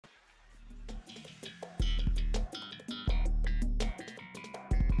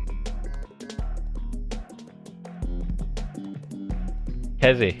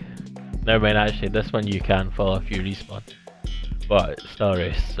Khizzy. Never mind, actually, this one you can fall if you respawn. But it's still a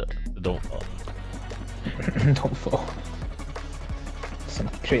race, so don't fall. Don't fall. Some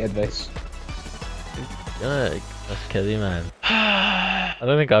great advice. Yeah, that's Khizzy, man. I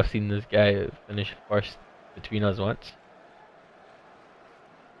don't think I've seen this guy finish first between us once.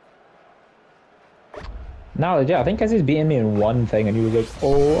 No, yeah, I think Khizzy's beaten me in one thing, and he was like,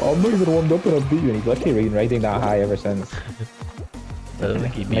 "Oh, I'm not even warmed up, and I'll beat you." And he's literally been riding that high ever since. I don't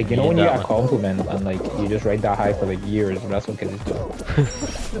think he beat Like, you me know when in you that get a compliment and like you just ride that high for like years, and that's what Khizzy's doing. one.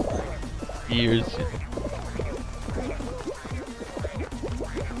 Years.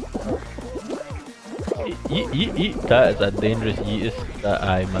 Yeet. That is a dangerous yeetus that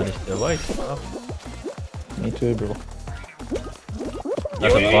I managed to avoid. Oh. Me too, bro.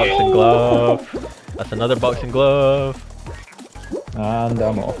 That's a boxing glove. That's another boxing glove. And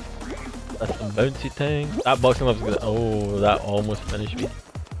I'm off. That's some bouncy thing. That boxing glove's gonna. Oh, that almost finished me.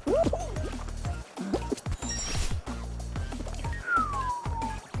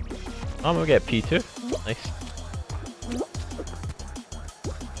 I'm gonna get P2. Nice.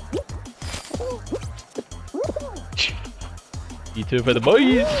 P2 for the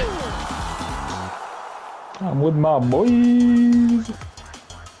boys. I'm with my boys.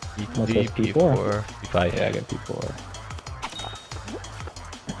 P3, P4, P5. Yeah, I got P4.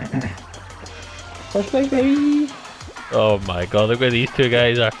 First place, baby. Oh my god, look where these two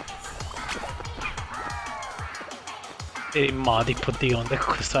guys are. तेरी माँ दी पुत्ती होंदे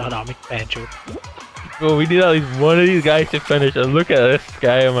कुछ हरामी पैंचो. Bro, we need at least one of these guys to finish, and look at this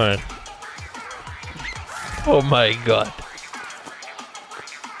guy, man. Oh my god.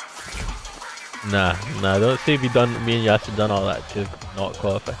 Nah, don't say me and Yas have done all that to not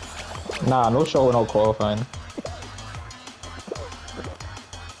qualify. Nah, no shot we're not qualifying.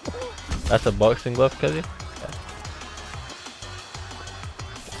 That's a boxing glove, Khizzy?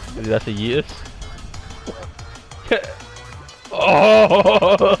 Yeah. That's a yeetus.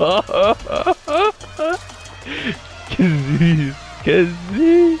 Oh!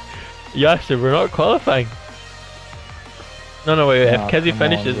 Khizzy! Yasser, we're not qualifying. No, wait, Nah, if Khizzy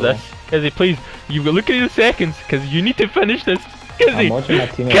finishes this, Khizzy, please, you look at your seconds, because you need to finish this. Khizzy! I'm watching my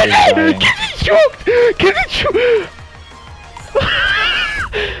teammates dying. Khizzy choked! Khizzy choked!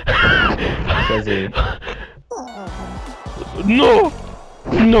 Khizzy. No!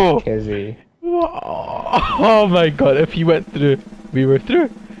 Khizzy. Oh my god, if he went through, we were through.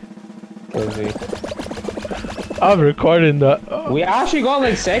 Khizzy. I'm recording that. We actually got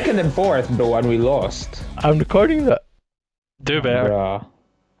like second and fourth, bro, and we lost. I'm recording that. Do better. Bruh.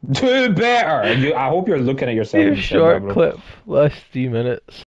 Do better! I hope you're looking at yourself. Short clip, last 3 minutes.